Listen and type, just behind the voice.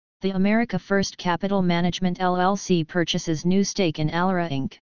The America First Capital Management LLC purchases new stake in ALERE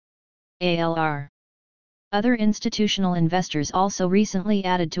Inc. ALR. Other institutional investors also recently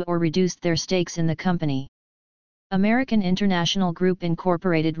added to or reduced their stakes in the company. American International Group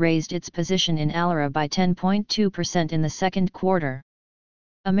Incorporated raised its position in ALERE by 10.2% in the second quarter.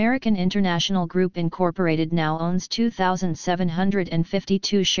 American International Group Incorporated now owns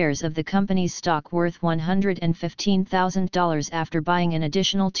 2,752 shares of the company's stock worth $115,000 after buying an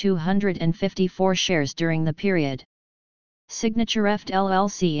additional 254 shares during the period. SignatureFT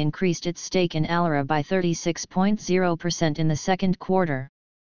LLC increased its stake in ALERE by 36.0% in the second quarter.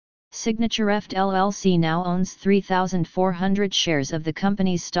 SignatureFT LLC now owns 3,400 shares of the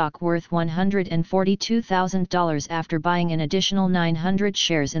company's stock worth $142,000 after buying an additional 900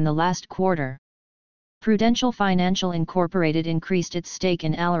 shares in the last quarter. Prudential Financial Incorporated increased its stake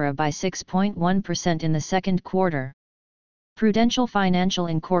in ALERE by 6.1% in the second quarter. Prudential Financial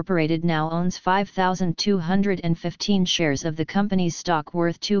Incorporated now owns 5,215 shares of the company's stock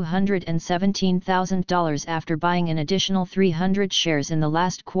worth $217,000 after buying an additional 300 shares in the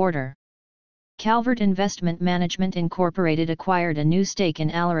last quarter. Calvert Investment Management Incorporated acquired a new stake in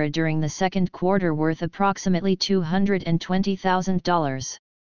ALERE during the second quarter worth approximately $220,000.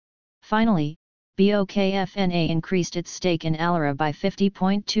 Finally, BOKFNA increased its stake in ALERE by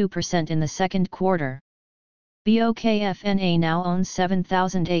 50.2% in the second quarter. BOKFNA now owns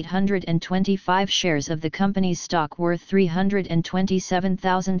 7,825 shares of the company's stock worth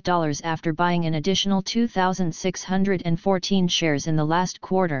 $327,000 after buying an additional 2,614 shares in the last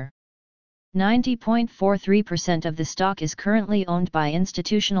quarter. 90.43% of the stock is currently owned by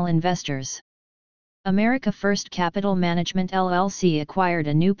institutional investors. America First Capital Management LLC acquired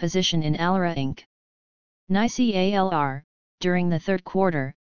a new position in ALERE Inc. NYSE ALR, during the third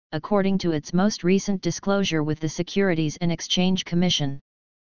quarter, according to its most recent disclosure with the Securities and Exchange Commission.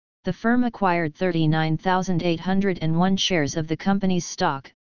 The firm acquired 39,801 shares of the company's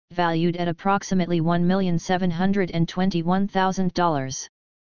stock, valued at approximately $1,721,000.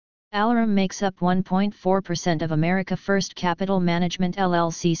 ALERE makes up 1.4% of America First Capital Management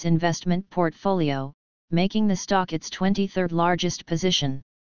LLC's investment portfolio, making the stock its 23rd largest position.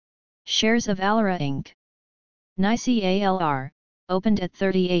 Shares of ALERE Inc. NYSE ALR opened at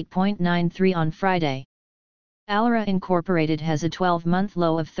 $38.93 on Friday. ALERE Incorporated has a 12-month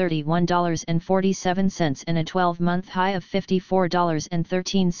low of $31.47 and a 12-month high of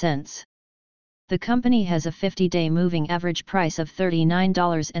 $54.13. The company has a 50-day moving average price of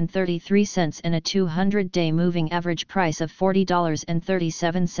 $39.33 and a 200-day moving average price of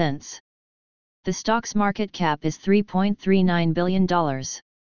 $40.37. The stock's market cap is $3.39 billion.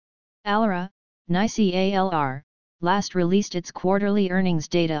 ALERE, NYSE ALR, last released its quarterly earnings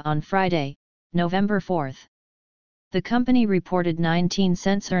data on Friday, November 4. The company reported 19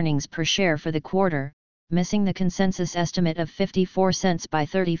 cents earnings per share for the quarter, missing the consensus estimate of 54 cents by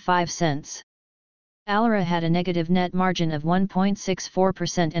 35 cents. ALERE had a negative net margin of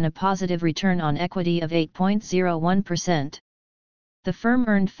 1.64% and a positive return on equity of 8.01%. The firm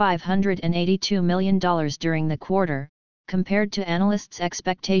earned $582 million during the quarter, compared to analysts'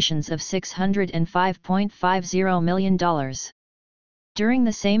 expectations of $605.50 million. During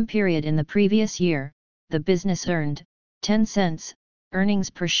the same period in the previous year, the business earned 10 cents earnings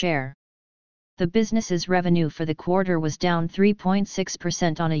per share. The business's revenue for the quarter was down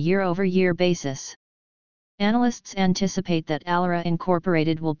 3.6% on a year-over-year basis. Analysts anticipate that ALERE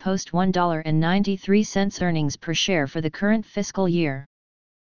Incorporated will post $1.93 earnings per share for the current fiscal year.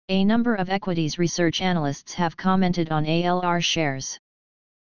 A number of equities research analysts have commented on ALR shares.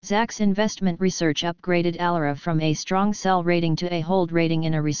 Zacks Investment Research upgraded ALERE from a strong sell rating to a hold rating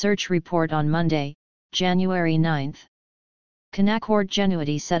in a research report on Monday, January 9. Canaccord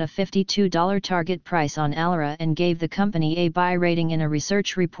Genuity set a $52 target price on ALERE and gave the company a buy rating in a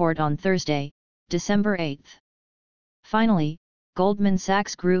research report on Thursday, December 8. Finally, Goldman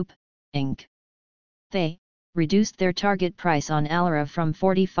Sachs Group, Inc. They reduced their target price on ALERE from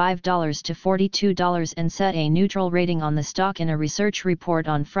 $45 to $42 and set a neutral rating on the stock in a research report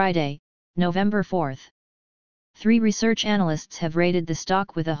on Friday, November 4. 3 research analysts have rated the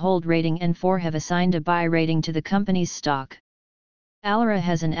stock with a hold rating and 4 have assigned a buy rating to the company's stock. ALERE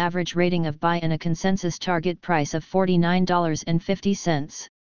has an average rating of buy and a consensus target price of $49.50.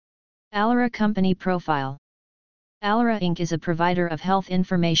 ALERE Company Profile. ALERE Inc. is a provider of health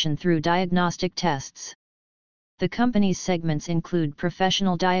information through diagnostic tests. The company's segments include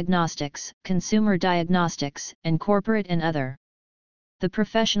professional diagnostics, consumer diagnostics, and corporate and other. The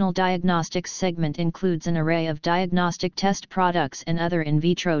professional diagnostics segment includes an array of diagnostic test products and other in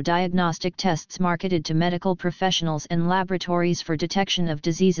vitro diagnostic tests marketed to medical professionals and laboratories for detection of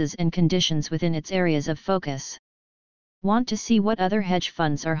diseases and conditions within its areas of focus. Want to see what other hedge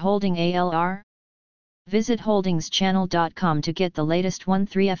funds are holding ALR? Visit holdingschannel.com to get the latest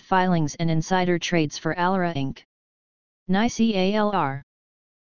 13F filings and insider trades for ALERE Inc. NYSE ALR